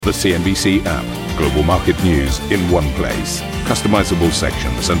The CNBC app. Global market news in one place. Customizable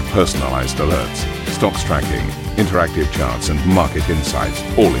sections and personalized alerts. Stocks tracking, interactive charts and market insights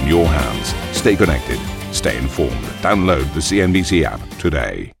all in your hands. Stay connected. Stay informed. Download the CNBC app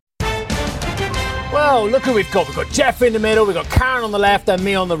today. Well, look who we've got. We've got Jeff in the middle, we've got Karen on the left and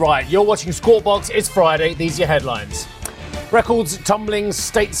me on the right. You're watching Squawk Box. It's Friday. These are your headlines. Records tumbling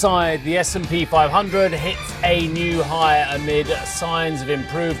stateside. The S&P 500 hits a new high amid signs of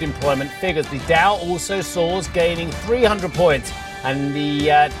improved employment figures. The Dow also soars, gaining 300 points. And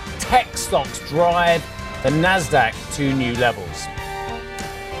the tech stocks drive the Nasdaq to new levels.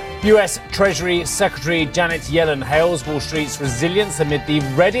 US Treasury Secretary Janet Yellen hails Wall Street's resilience amid the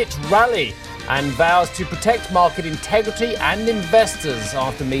Reddit rally and vows to protect market integrity and investors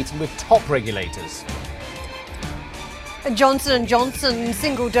after meeting with top regulators. Johnson & Johnson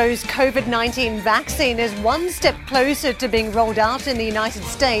single-dose COVID-19 vaccine is one step closer to being rolled out in the United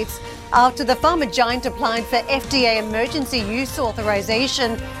States after the pharma giant applied for FDA emergency use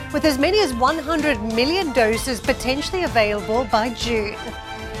authorization, with as many as 100 million doses potentially available by June.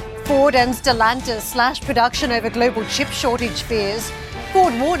 Ford and Stellantis slash production over global chip shortage fears.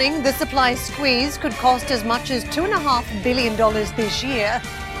 Ford warning the supply squeeze could cost as much as $2.5 billion this year,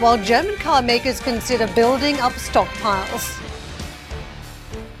 while German car makers consider building up stockpiles.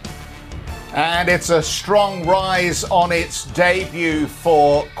 And it's a strong rise on its debut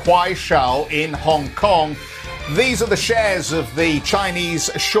for Kuaishou in Hong Kong. These are the shares of the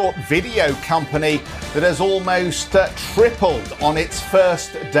Chinese short video company that has almost tripled on its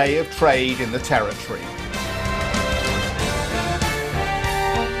first day of trade in the territory.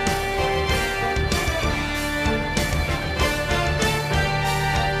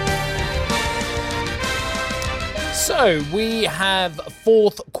 So we have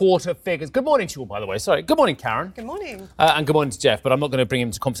fourth quarter figures. Good morning to you all, by the way. Sorry. Good morning, Karen. Good morning. And good morning to Jeff, but I'm not going to bring him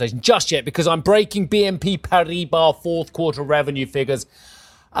into conversation just yet because I'm breaking BNP Paribas fourth quarter revenue figures.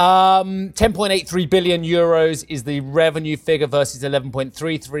 10.83 billion euros is the revenue figure versus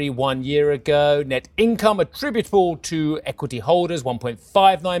 11.33 1 year ago. Net income attributable to equity holders,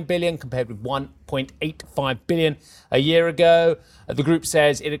 1.59 billion compared with 1.85 billion a year ago. The group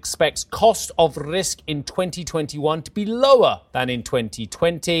says it expects cost of risk in 2021 to be lower than in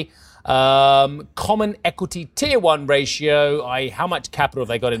 2020. Common equity tier 1 ratio, i.e. how much capital have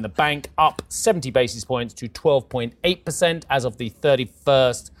they got in the bank, up 70 basis points to 12.8% as of the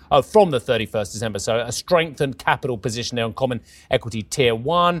 31st, from the 31st December. So a strengthened capital position there on common equity tier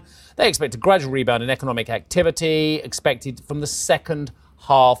 1. They expect a gradual rebound in economic activity expected from the second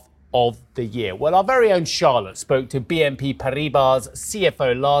half of the year. Well, our very own Charlotte spoke to BNP Paribas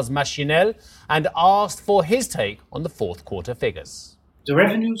CFO Lars Machenil and asked for his take on the fourth quarter figures. The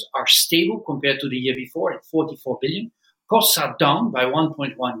revenues are stable compared to the year before at 44 billion. Costs are down by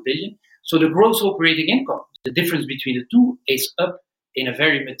 1.1 billion. So the gross operating income, the difference between the two, is up in a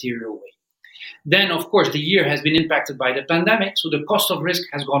very material way. Then, of course, the year has been impacted by the pandemic. So the cost of risk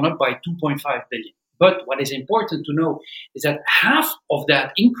has gone up by 2.5 billion. But what is important to know is that half of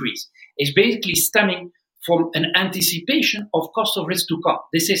that increase is basically stemming from an anticipation of cost of risk to come.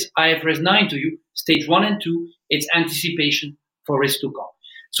 This is IFRS 9 to you, stage 1 and 2, it's anticipation for risk to come.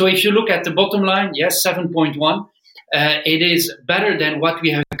 So if you look at the bottom line, yes, 7.1, it is better than what we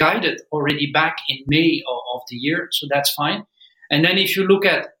have guided already back in May of the year, so that's fine. And then if you look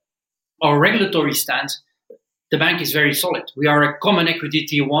at our regulatory stance, the bank is very solid. We are a common equity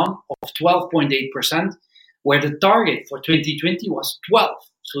tier 1 of 12.8%, where the target for 2020 was 12,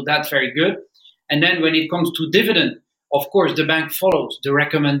 so that's very good. And then when it comes to dividend, of course, the bank follows the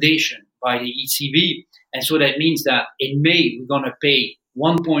recommendation by the ECB. And so that means that in May, we're going to pay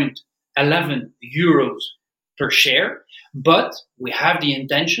 1.11 euros per share. But we have the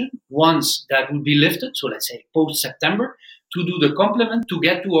intention, once that will be lifted, so let's say post-September, to do the complement to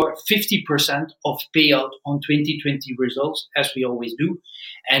get to our 50% of payout on 2020 results, as we always do.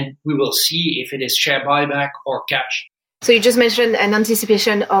 And we will see if it is share buyback or cash. So you just mentioned an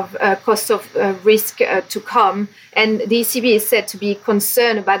anticipation of cost of risk to come, and the ECB is said to be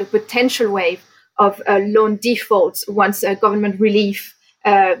concerned about a potential wave of loan defaults once government relief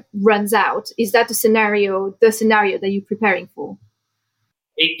runs out. Is that the scenario that you're preparing for?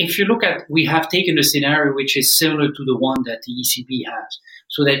 If you look at, we have taken a scenario which is similar to the one that the ECB has.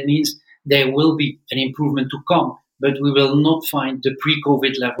 So that means there will be an improvement to come, but we will not find the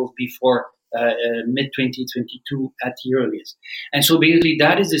pre-COVID levels before mid-2022 at the earliest. And so basically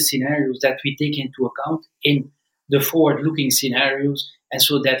that is the scenarios that we take into account in the forward-looking scenarios, and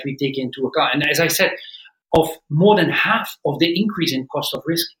so that we take into account. And as I said, of more than half of the increase in cost of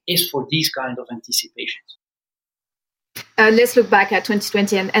risk is for these kind of anticipations. Let's look back at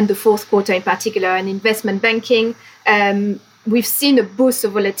 2020 and the fourth quarter in particular. In investment banking, we've seen a boost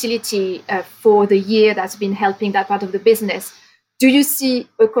of volatility for the year that's been helping that part of the business. Do you see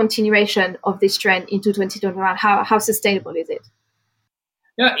a continuation of this trend into 2021? How sustainable is it?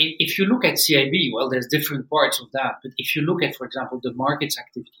 Yeah, if you look at CIB, well, there's different parts of that. But if you look at, for example, the markets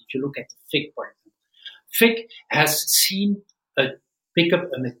activity, if you look at the FIC part, FIC has seen a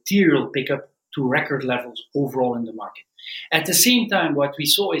material pickup to record levels overall in the market. At the same time, what we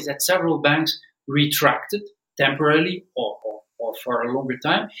saw is that several banks retracted temporarily or for a longer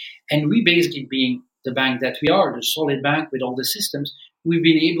time. And we basically, being the bank that we are, the solid bank with all the systems, we've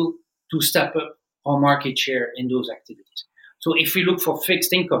been able to step up our market share in those activities. So if we look for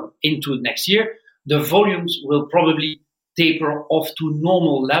fixed income into next year, the volumes will probably taper off to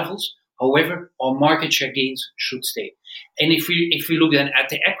normal levels. However, our market share gains should stay. And if we look then at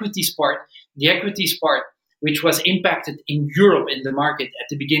the equities part, which was impacted in Europe in the market at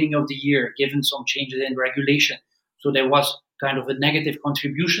the beginning of the year, given some changes in regulation, so there was kind of a negative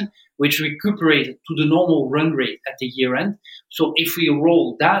contribution, which recuperated to the normal run rate at the year end. So if we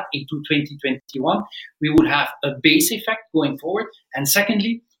roll that into 2021, we would have a base effect going forward. And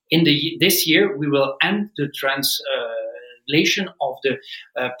secondly, this year, we will end the translation of the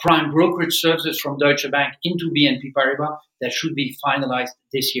prime brokerage services from Deutsche Bank into BNP Paribas. That should be finalized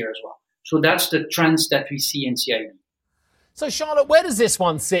this year as well. So that's the trends that we see in CIB. So, Charlotte, where does this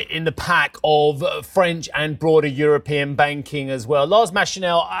one sit in the pack of French and broader European banking as well? Lars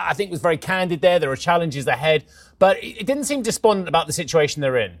Machenil, I think, was very candid there. There are challenges ahead, but it didn't seem despondent about the situation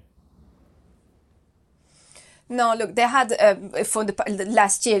they're in. No, look, they had, for the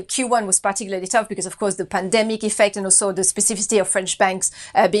last year, Q1 was particularly tough because, of course, the pandemic effect and also the specificity of French banks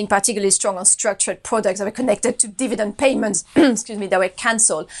being particularly strong on structured products that were connected to dividend payments, that were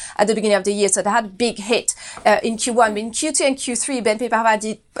cancelled at the beginning of the year. So they had a big hit in Q1. But in Q2 and Q3, BNP Paribas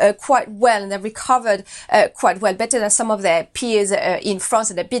did quite well, and they recovered quite well, better than some of their peers in France,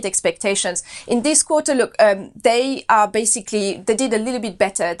 and they beat expectations. In this quarter, look, they did a little bit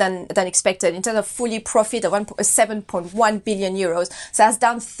better than expected in terms of fully profit of 7.1 billion euros. So that's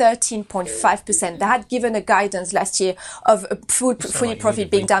down 13.5%. They had given a guidance last year of fully profit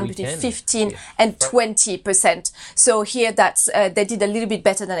being down between 15 and 20%. So here they did a little bit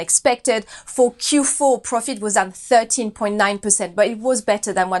better than expected. For Q4, profit was down 13.9%, but it was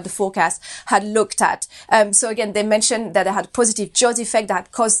better than what the forecast had looked at. So again, they mentioned that they had a positive jaws effect that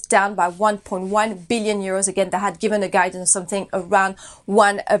had cost down by 1.1 billion euros. Again, they had given a guidance of something around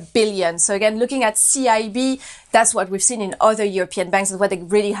 1 billion. So again, looking at CIB, that's what we've seen in other European banks, and where they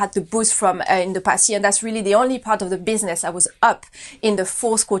really had the boost from in the past year. And that's really the only part of the business that was up in the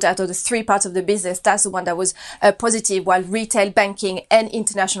fourth quarter. Out of the three parts of the business, that's the one that was positive, while retail banking and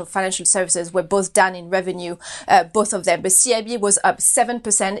international financial services were both down in revenue, both of them. But CIB was up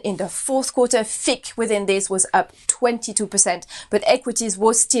 7% in the fourth quarter. FIC within this was up 22%, but equities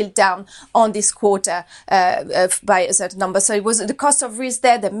was still down on this quarter by a certain number. So it was the cost of risk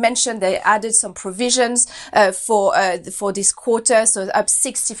there. They mentioned they added some provisions for this quarter, so up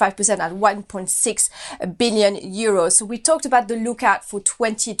 65% at 1.6 billion euros. So we talked about the lookout for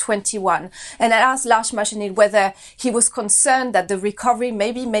 2021, and I asked Lars Machenil whether he was concerned that the recovery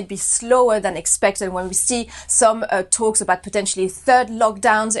may be slower than expected when we see some talks about potentially third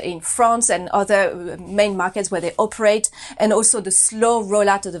lockdowns in France and other main markets where they operate, and also the slow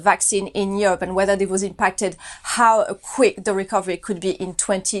rollout of the vaccine in Europe, and whether it was impacted how quick the recovery could be in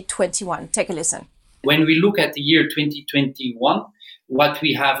 2021. Take a listen. When we look at the year 2021, what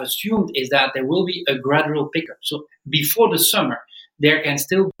we have assumed is that there will be a gradual pickup. So before the summer, there can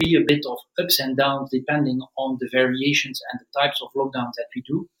still be a bit of ups and downs depending on the variations and the types of lockdowns that we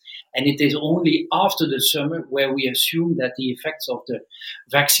do. And it is only after the summer where we assume that the effects of the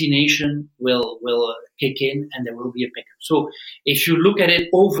vaccination will kick in and there will be a pickup. So if you look at it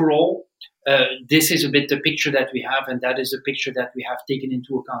overall, this is a bit the picture that we have, and that is the picture that we have taken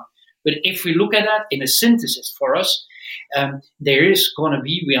into account. But if we look at that in a synthesis for us, there is going to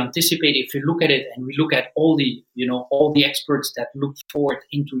be, we anticipate, if we look at it and we look at all the experts that look forward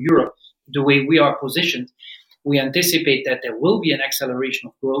into Europe, the way we are positioned, we anticipate that there will be an acceleration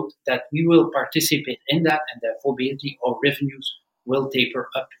of growth, that we will participate in that, and therefore basically our revenues will taper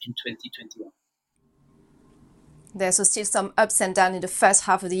up in 2021. There's still some ups and downs in the first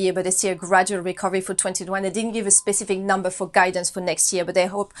half of the year, but they see a gradual recovery for 2021. They didn't give a specific number for guidance for next year, but they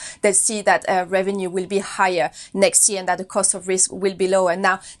hope they see that revenue will be higher next year and that the cost of risk will be lower.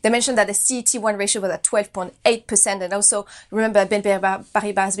 Now, they mentioned that the CET1 ratio was at 12.8%. And also, remember, BNP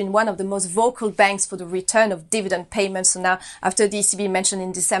Paribas has been one of the most vocal banks for the return of dividend payments. So now, after the ECB mentioned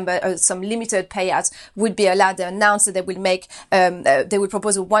in December some limited payouts would be allowed, they announced that they will make, they will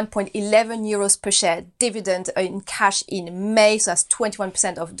propose a 1.11 euros per share dividend in cash in May, so that's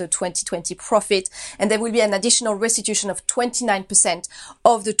 21% of the 2020 profit, and there will be an additional restitution of 29%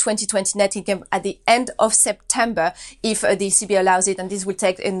 of the 2020 net income at the end of September if the ECB allows it, and this will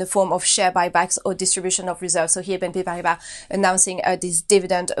take in the form of share buybacks or distribution of reserves. So here BNP Paribas announcing this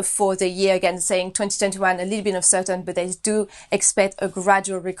dividend for the year, again saying 2021 a little bit uncertain, but they do expect a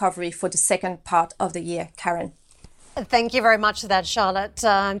gradual recovery for the second part of the year. Karen. Thank you very much for that, Charlotte.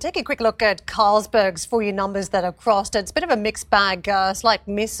 Take a quick look at Carlsberg's full-year numbers that are crossed. It's a bit of a mixed bag, slight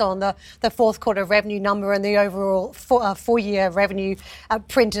miss on the fourth quarter revenue number and the overall full-year revenue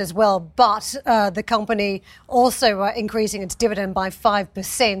print as well. But the company also increasing its dividend by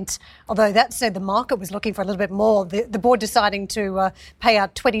 5%. Although that said, the market was looking for a little bit more. The board deciding to pay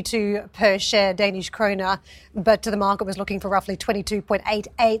out 22 per share Danish kroner, but the market was looking for roughly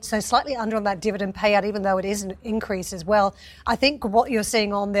 22.88, so slightly under on that dividend payout, even though it is an increase as well. I think what you're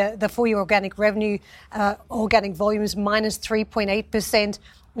seeing on the full-year organic revenue, organic volumes minus 3.8%.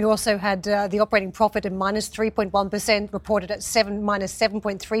 You also had the operating profit at minus 3.1%, reported at minus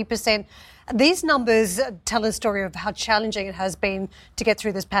 7.3%. These numbers tell a story of how challenging it has been to get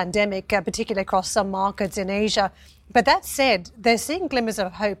through this pandemic, particularly across some markets in Asia. But that said, they're seeing glimmers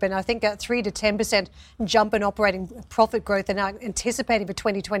of hope, and I think a 3 to 10% jump in operating profit growth they're now anticipating for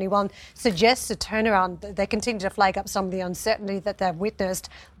 2021 suggests a turnaround. They continue to flag up some of the uncertainty that they've witnessed,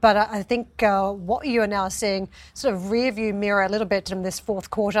 but I think what you are now seeing sort of rear view mirror a little bit in this fourth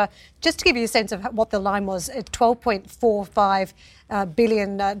quarter. Just to give you a sense of what the line was, at 12.45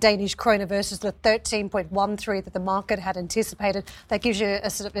 billion Danish kroner versus the 13.13 that the market had anticipated. That gives you a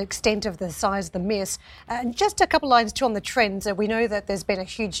sort of extent of the size of the miss. And just a couple lines too on the trends. We know that there's been a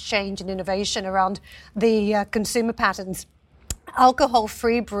huge change in innovation around the consumer patterns.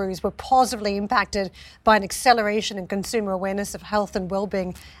 Alcohol-free brews were positively impacted by an acceleration in consumer awareness of health and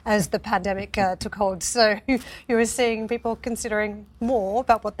well-being as the pandemic took hold. So you were seeing people considering more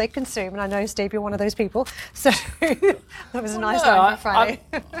about what they consume. And I know, Steve, you're one of those people. So that was a nice line for Friday.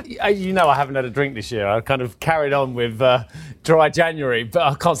 I haven't had a drink this year. I kind of carried on with dry January, but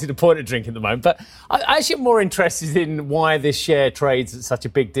I can't see the point of drinking at the moment. But I actually am more interested in why this share trades at such a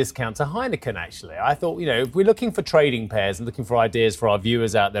big discount to Heineken, actually. I thought, if we're looking for trading pairs and looking for ideas for our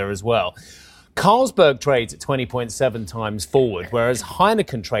viewers out there as well, Carlsberg trades at 20.7 times forward, whereas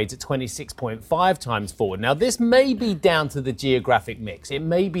Heineken trades at 26.5 times forward. Now, this may be down to the geographic mix. It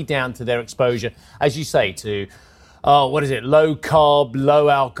may be down to their exposure, as you say, to low carb, low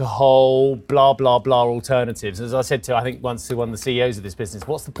alcohol, blah, blah, blah alternatives. As I said I think once to one of the CEOs of this business,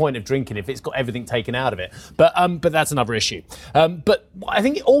 what's the point of drinking if it's got everything taken out of it? But that's another issue. But I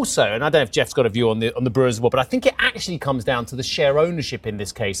think it also, and I don't know if Jeff's got a view on the brewers as well, but I think it actually comes down to the share ownership in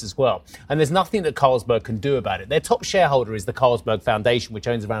this case as well. And there's nothing that Carlsberg can do about it. Their top shareholder is the Carlsberg Foundation, which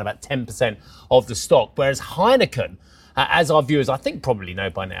owns around about 10% of the stock, whereas Heineken, as our viewers I think probably know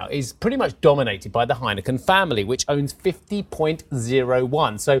by now, is pretty much dominated by the Heineken family, which owns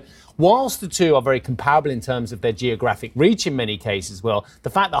 50.01. So whilst the two are very comparable in terms of their geographic reach in many cases, well, the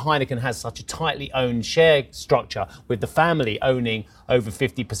fact that Heineken has such a tightly owned share structure with the family owning over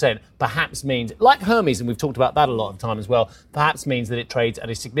 50% perhaps means, like Hermes, and we've talked about that a lot of time as well, perhaps means that it trades at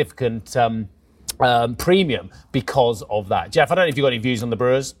a significant premium because of that. Jeff, I don't know if you've got any views on the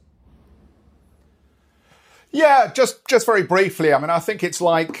brewers. Yeah, just very briefly. I mean, I think it's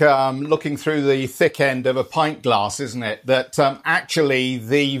like looking through the thick end of a pint glass, isn't it? That actually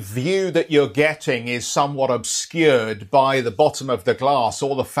the view that you're getting is somewhat obscured by the bottom of the glass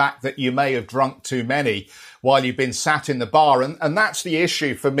or the fact that you may have drunk too many while you've been sat in the bar. And that's the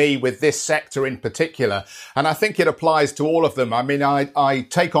issue for me with this sector in particular. And I think it applies to all of them. I mean, I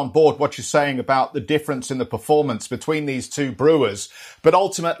take on board what you're saying about the difference in the performance between these two brewers. But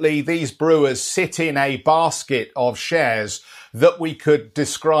ultimately, these brewers sit in a basket of shares that we could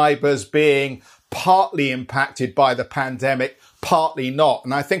describe as being partly impacted by the pandemic, partly not.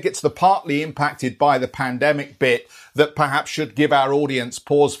 And I think it's the partly impacted by the pandemic bit that perhaps should give our audience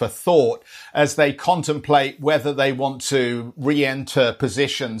pause for thought as they contemplate whether they want to re-enter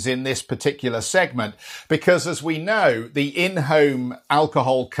positions in this particular segment. Because as we know, the in-home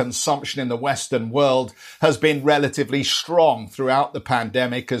alcohol consumption in the Western world has been relatively strong throughout the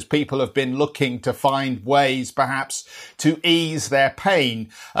pandemic as people have been looking to find ways perhaps to ease their pain.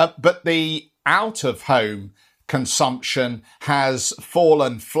 But the out-of-home consumption has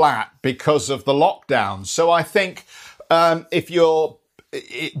fallen flat because of the lockdown. So I think if you're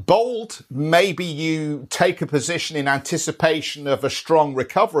bold, maybe you take a position in anticipation of a strong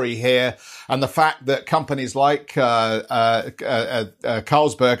recovery here, and the fact that companies like Carlsberg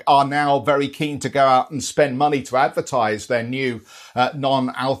are now very keen to go out and spend money to advertise their new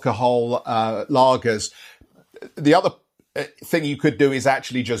non-alcohol lagers. The other thing you could do is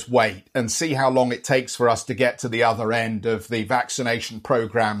actually just wait and see how long it takes for us to get to the other end of the vaccination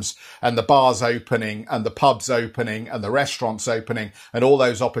programs and the bars opening and the pubs opening and the restaurants opening and all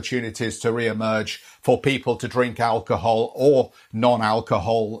those opportunities to re-emerge for people to drink alcohol or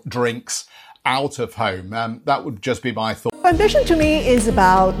non-alcohol drinks out of home. That would just be my thought. Ambition to me is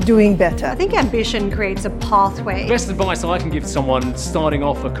about doing better. I think ambition creates a pathway. The best advice I can give someone starting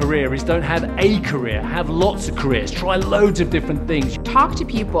off a career is don't have a career, have lots of careers, try loads of different things. Talk to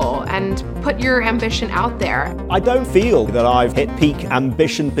people and put your ambition out there. I don't feel that I've hit peak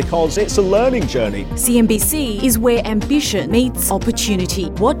ambition because it's a learning journey. CNBC is where ambition meets opportunity.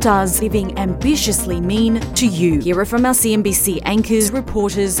 What does living ambitiously mean to you? Hear it from our CNBC anchors,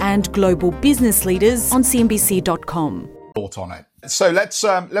 reporters and global business leaders on CNBC.com. Thought on it. So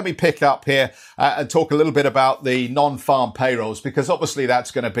let me pick up here and talk a little bit about the non-farm payrolls, because obviously that's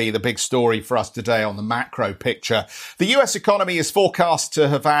going to be the big story for us today on the macro picture. The US economy is forecast to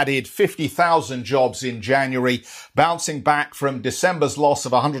have added 50,000 jobs in January, bouncing back from December's loss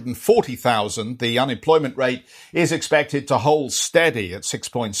of 140,000. The unemployment rate is expected to hold steady at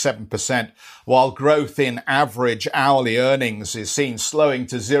 6.7%, while growth in average hourly earnings is seen slowing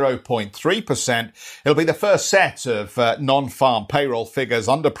to 0.3%. It'll be the first set of non-farm payroll figures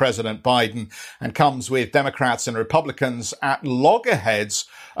under President Biden and comes with Democrats and Republicans at loggerheads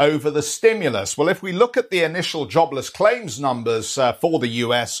over the stimulus. Well, if we look at the initial jobless claims numbers for the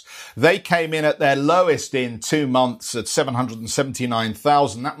US, they came in at their lowest in 2 months at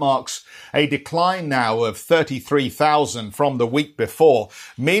 779,000. That marks a decline now of 33,000 from the week before.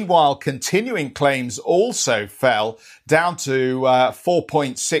 Meanwhile, continuing claims also fell down to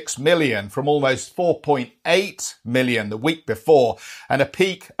 4.6 million from almost 4.8 million the week before, and a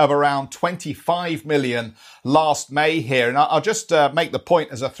peak of around 25 million last May here. And I'll just make the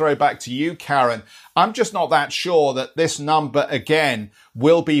point as a throwback to you, Karen. I'm just not that sure that this number again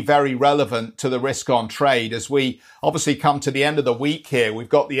will be very relevant to the risk on trade as we obviously come to the end of the week here. We've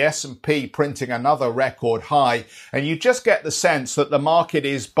got the S&P printing another record high, and you just get the sense that the market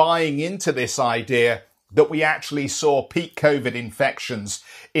is buying into this idea that we actually saw peak COVID infections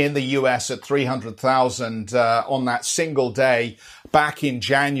in the US at 300,000 on that single day back in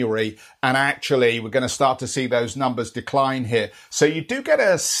January. And actually, we're going to start to see those numbers decline here. So you do get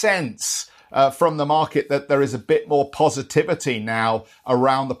a sense from the market that there is a bit more positivity now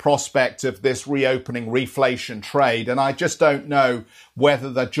around the prospect of this reopening reflation trade. And I just don't know whether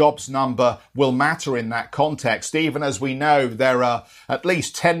the jobs number will matter in that context, even as we know there are at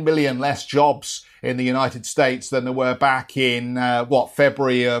least 10 million less jobs in the United States than there were back in,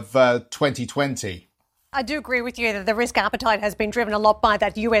 February of 2020. I do agree with you that the risk appetite has been driven a lot by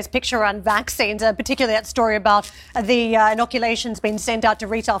that US picture around vaccines, particularly that story about the inoculations being sent out to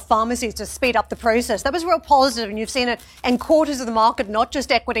retail pharmacies to speed up the process. That was real positive, and you've seen it in quarters of the market, not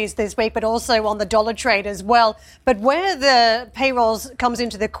just equities this week, but also on the dollar trade as well. But where the payrolls comes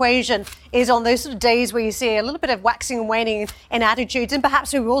into the equation is on those sort of days where you see a little bit of waxing and waning in attitudes, and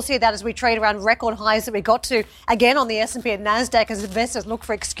perhaps we will see that as we trade around record highs that we got to again on the S&P and NASDAQ as investors look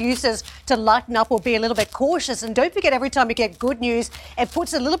for excuses to lighten up or be a little bit cautious. And don't forget, every time you get good news, it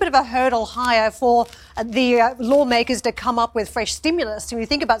puts a little bit of a hurdle higher for the lawmakers to come up with fresh stimulus. When you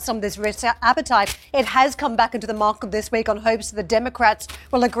think about some of this risk appetite, it has come back into the market this week on hopes that the Democrats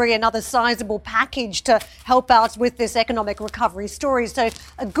will agree another sizable package to help out with this economic recovery story. So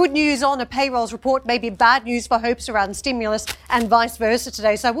good news on a payrolls report, maybe bad news for hopes around stimulus and vice versa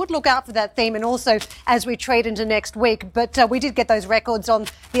today. So I would look out for that theme, and also as we trade into next week. But we did get those records on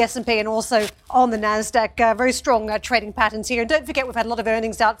the S&P and also on the NASDAQ. NASDAQ. Very strong trading patterns here. And don't forget, we've had a lot of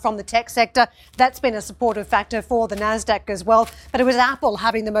earnings out from the tech sector. That's been a supportive factor for the NASDAQ as well. But it was Apple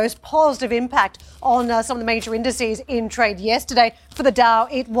having the most positive impact on some of the major indices in trade yesterday. For the Dow,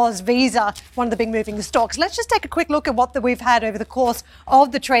 it was Visa, one of the big moving stocks. Let's just take a quick look at what we've had over the course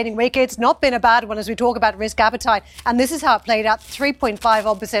of the trading week. It's not been a bad one as we talk about risk appetite. And this is how it played out.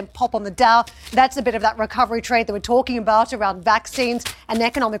 3.5% pop on the Dow. That's a bit of that recovery trade that we're talking about around vaccines and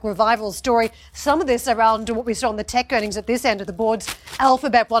economic revival story. Some of this around what we saw on the tech earnings at this end of the boards.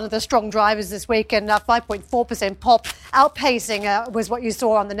 Alphabet, one of the strong drivers this week, and 5.4% pop. Outpacing was what you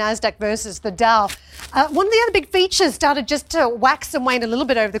saw on the NASDAQ versus the Dow. One of the other big features started just to wax and wane a little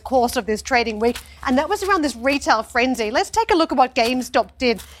bit over the course of this trading week, and that was around this retail frenzy. Let's take a look at what GameStop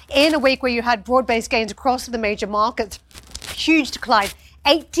did in a week where you had broad-based gains across the major markets. Huge decline.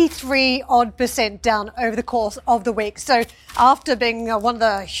 83% down over the course of the week. So after being one of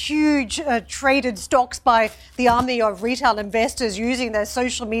the huge traded stocks by the army of retail investors using their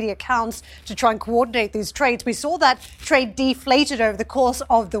social media accounts to try and coordinate these trades, we saw that trade deflated over the course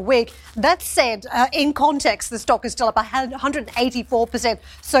of the week. That said, in context, the stock is still up 184%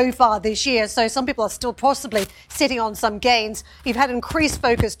 so far this year. So some people are still possibly sitting on some gains. You've had increased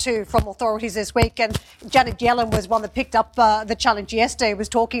focus too from authorities this week, and Janet Yellen was one that picked up the challenge yesterday, was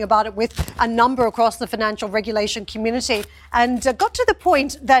talking about it with a number across the financial regulation community, and got to the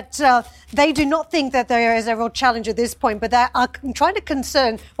point that they do not think that there is a real challenge at this point, but they are trying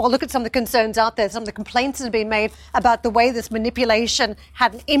to look at some of the concerns out there, some of the complaints that have been made about the way this manipulation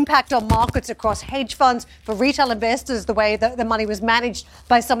had an impact on markets across hedge funds, for retail investors, the way that the money was managed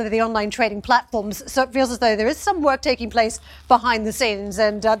by some of the online trading platforms. So it feels as though there is some work taking place behind the scenes,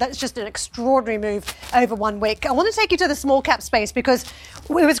 and that's just an extraordinary move over 1 week. I want to take you to the small cap space because it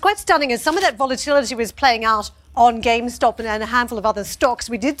was quite stunning as some of that volatility was playing out on GameStop and a handful of other stocks.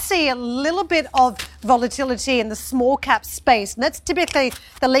 We did see a little bit of volatility in the small cap space. And that's typically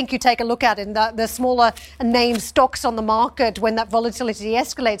the link you take a look at in the smaller name stocks on the market. When that volatility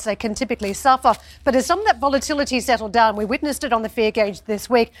escalates, they can typically suffer. But as some of that volatility settled down, we witnessed it on the fear gauge this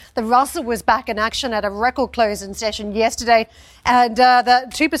week. The Russell was back in action at a record close in session yesterday. And the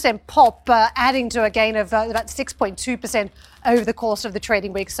 2% pop adding to a gain of about 6.2% over the course of the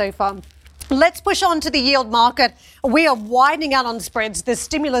trading week so far. Let's push on to the yield market. We are widening out on spreads. The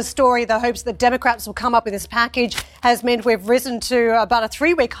stimulus story, the hopes that Democrats will come up with this package, has meant we've risen to about a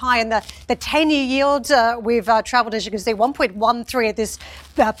 3-week high in the 10-year yield. We've travelled, as you can see, 1.13 at this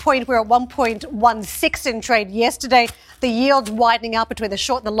point. We're at 1.16 in trade yesterday. The yield widening out between the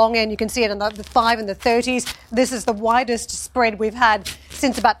short and the long end. You can see it in the 5 and the 30s. This is the widest spread we've had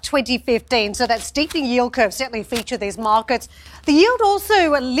since about 2015. So that steepening yield curve certainly featured these markets. The yield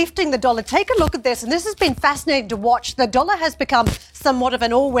also lifting the dollar. Take a look at this, and this has been fascinating to watch. The dollar has become somewhat of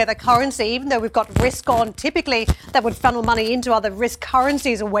an all-weather currency, even though we've got risk on. Typically, that would funnel money into other risk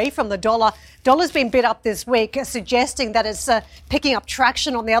currencies away from the dollar. Dollar's been bid up this week, suggesting that it's picking up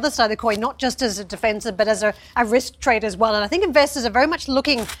traction on the other side of the coin, not just as a defensive, but as a risk trade as well. And I think investors are very much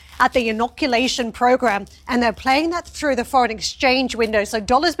looking at the inoculation program, and they're playing that through the foreign exchange window. So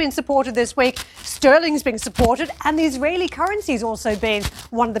dollar's been supported this week, sterling's been supported, and the Israeli currency's also been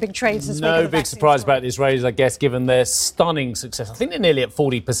one of the big trades this week. No big surprise about the Israelis, I guess, given their stunning success. I think they're nearly at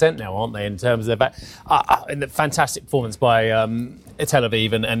 40% now, aren't they, in terms of in the fantastic performance by Tel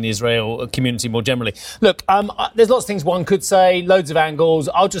Aviv and the Israel community more generally. Look, there's lots of things one could say, loads of angles.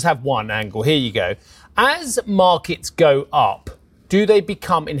 I'll just have one angle. Here you go. As markets go up, do they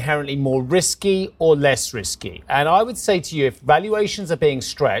become inherently more risky or less risky? And I would say to you, if valuations are being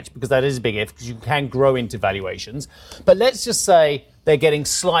stretched, because that is a big if, because you can grow into valuations, but let's just say they're getting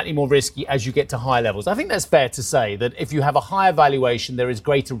slightly more risky as you get to high levels. I think that's fair to say that if you have a higher valuation, there is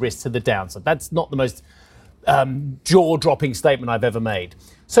greater risk to the downside. That's not the most jaw-dropping statement I've ever made.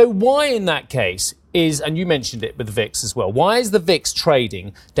 So why in that case is, and you mentioned it with the VIX as well, why is the VIX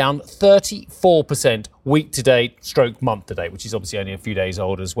trading down 34% week to date, stroke month to date, which is obviously only a few days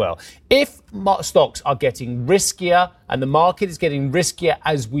old as well? If stocks are getting riskier and the market is getting riskier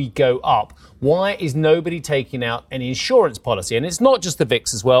as we go up, why is nobody taking out an insurance policy? And it's not just the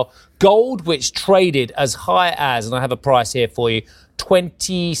VIX as well. Gold, which traded as high as, and I have a price here for you,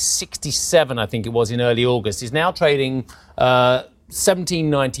 2067, I think it was in early August, is now trading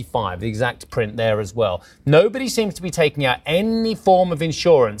 1795, the exact print there as well. Nobody seems to be taking out any form of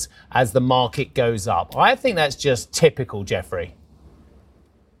insurance as the market goes up. I think that's just typical, Jeffrey.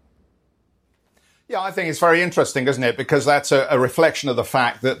 Yeah, I think it's very interesting, isn't it? Because that's a reflection of the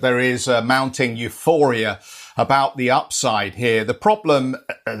fact that there is mounting euphoria about the upside here. The problem,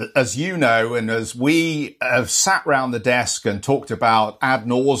 as you know, and as we have sat round the desk and talked about ad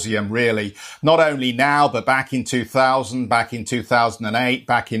nauseum, really, not only now, but back in 2000, back in 2008,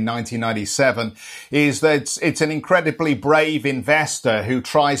 back in 1997, is that it's an incredibly brave investor who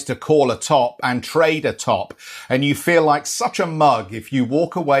tries to call a top and trade a top. And you feel like such a mug if you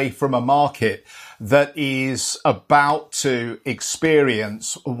walk away from a market that is about to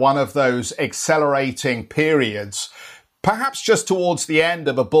experience one of those accelerating periods, perhaps just towards the end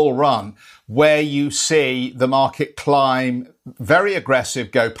of a bull run, where you see the market climb very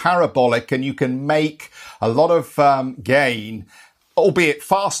aggressive, go parabolic, and you can make a lot of gain, albeit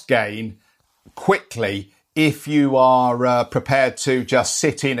fast gain, quickly, if you are prepared to just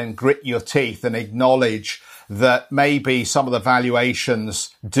sit in and grit your teeth and acknowledge that maybe some of the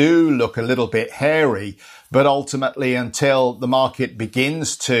valuations do look a little bit hairy, but ultimately until the market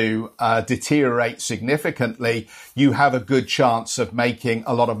begins to deteriorate significantly, you have a good chance of making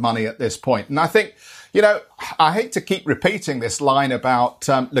a lot of money at this point. And I think, you know, I hate to keep repeating this line about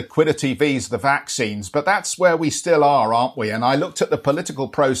liquidity vis the vaccines, but that's where we still are, aren't we? And I looked at the political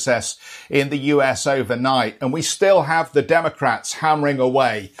process in the US overnight, and we still have the Democrats hammering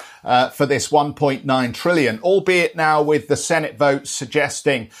away for this 1.9 trillion, albeit now with the Senate votes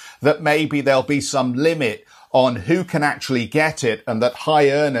suggesting that maybe there'll be some limit on who can actually get it and that high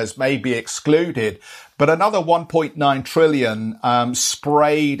earners may be excluded. But another 1.9 trillion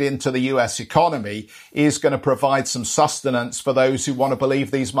sprayed into the US economy is going to provide some sustenance for those who want to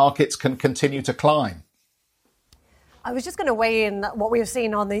believe these markets can continue to climb. I was just going to weigh in what we've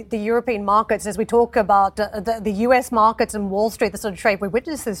seen on the European markets as we talk about the US markets and Wall Street, the sort of trade we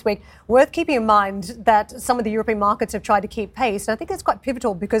witnessed this week. Worth keeping in mind that some of the European markets have tried to keep pace. And I think that's quite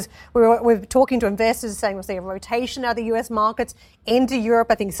pivotal because we're talking to investors saying we'll see a rotation out of the US markets into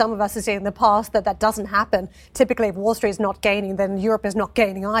Europe. I think some of us have said in the past that doesn't happen. Typically, if Wall Street is not gaining, then Europe is not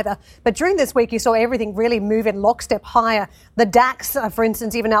gaining either. But during this week, you saw everything really move in lockstep higher. The DAX, for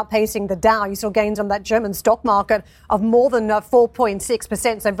instance, even outpacing the Dow. You saw gains on that German stock market of more than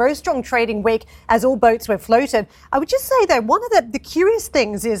 4.6%. So very strong trading week as all boats were floated. I would just say, though, one of the curious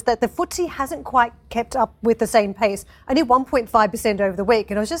things is that the FTSE hasn't quite kept up with the same pace, only 1.5% over the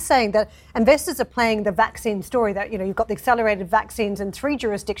week. And I was just saying that investors are playing the vaccine story that, you know, you've got the accelerated vaccines in 3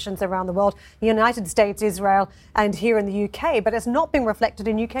 jurisdictions around the world, the United States, Israel, and here in the UK, but it's not being reflected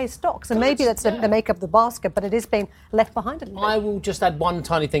in UK stocks. And maybe that's the makeup of the basket, but it is being left behind a little bit. I will just add one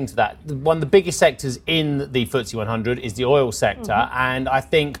tiny thing to that. One of the biggest sectors in the FTSE 100 is the oil sector, and I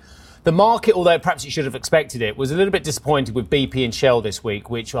think the market, although perhaps it should have expected it, was a little bit disappointed with BP and Shell this week,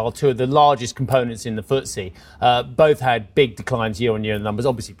 which are two of the largest components in the FTSE. Both had big declines year on year in the numbers,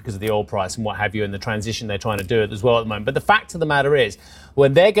 obviously because of the oil price and what have you, and the transition they're trying to do as well at the moment. But the fact of the matter is,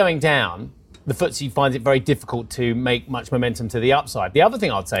 when they're going down, the FTSE finds it very difficult to make much momentum to the upside. The other thing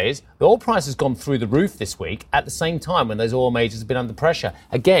I'd say is the oil price has gone through the roof this week at the same time when those oil majors have been under pressure.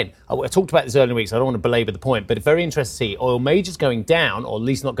 Again, I talked about this earlier in the week, so I don't want to belabor the point, but it's very interesting to see oil majors going down, or at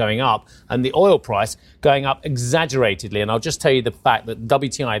least not going up, and the oil price going up exaggeratedly. And I'll just tell you the fact that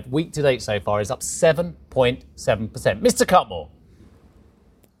WTI week to date so far is up 7.7%. Mr. Cutmore.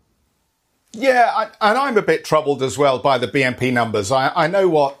 Yeah, and I'm a bit troubled as well by the BNP numbers. I know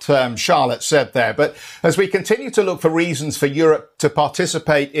what Charlotte said there, but as we continue to look for reasons for Europe to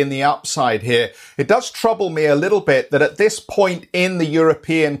participate in the upside here, it does trouble me a little bit that at this point in the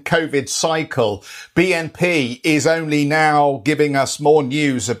European COVID cycle, BNP is only now giving us more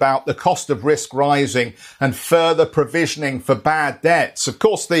news about the cost of risk rising and further provisioning for bad debts. Of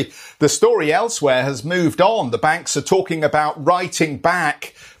course, the story elsewhere has moved on. The banks are talking about writing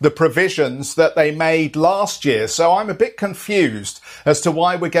back the provisions that they made last year. So I'm a bit confused as to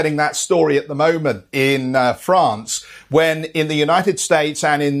why we're getting that story at the moment in France, when in the United States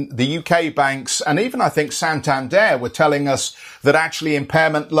and in the UK banks, and even I think Santander, were telling us that actually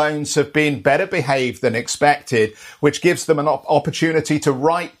impairment loans have been better behaved than expected, which gives them an opportunity to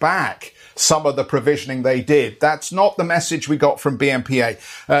write back some of the provisioning they did. That's not the message we got from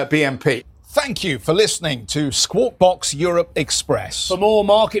BNP. Thank you for listening to Squawk Box Europe Express. For more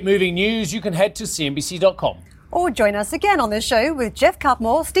market-moving news, you can head to CNBC.com. Or join us again on the show with Jeff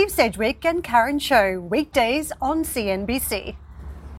Cutmore, Steve Sedgwick and Karen Cho, weekdays on CNBC.